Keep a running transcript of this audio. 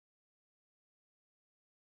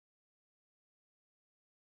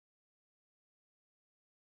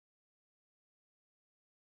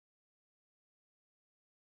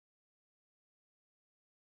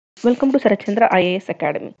Welcome to Sarat Chandra IAS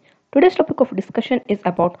Academy. Today's topic of discussion is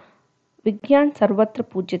about Vigyan Sarvatra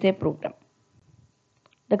Pujyate program.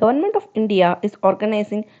 The Government of India is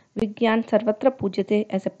organizing Vigyan Sarvatra Pujyate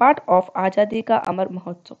as a part of Azadi ka Amar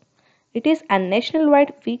Mahotsav. It is a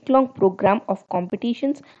nationwide week-long program of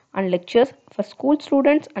competitions and lectures for school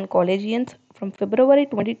students and collegians from February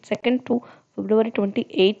 22nd to February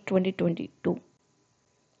 28, 2022.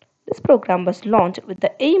 This program was launched with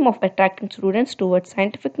the aim of attracting students towards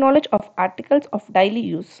scientific knowledge of articles of daily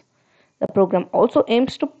use. The program also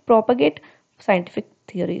aims to propagate scientific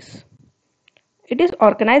theories. It is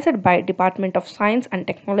organized by Department of Science and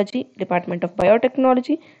Technology, Department of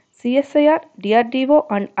Biotechnology, CSIR, DRDO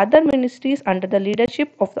and other ministries under the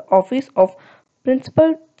leadership of the Office of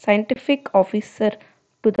Principal Scientific Officer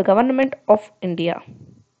to the Government of India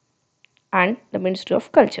and the Ministry of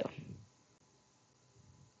Culture.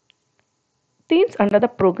 Themes under the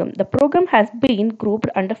program. The program has been grouped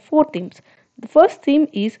under 4 themes. The first theme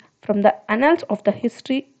is from the annals of the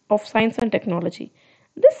history of science and technology.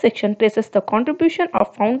 This section traces the contribution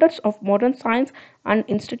of founders of modern science and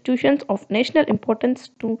institutions of national importance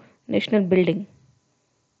to national building.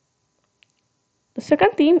 The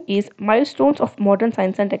second theme is milestones of modern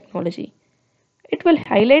science and technology. It will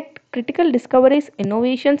highlight critical discoveries,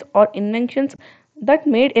 innovations or inventions that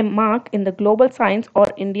made a mark in the global science or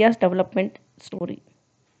India's development story.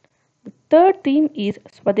 The third theme is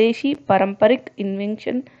Swadeshi Paramparik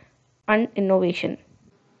Invention and Innovation.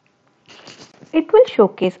 It will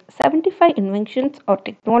showcase 75 inventions or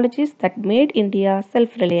technologies that made India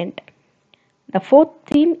self-reliant. The fourth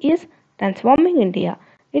theme is Transforming India.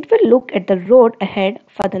 It will look at the road ahead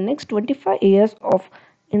for the next 25 years of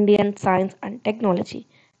Indian science and technology.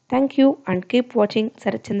 Thank you and keep watching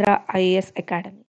Sarat Chandra IAS Academy.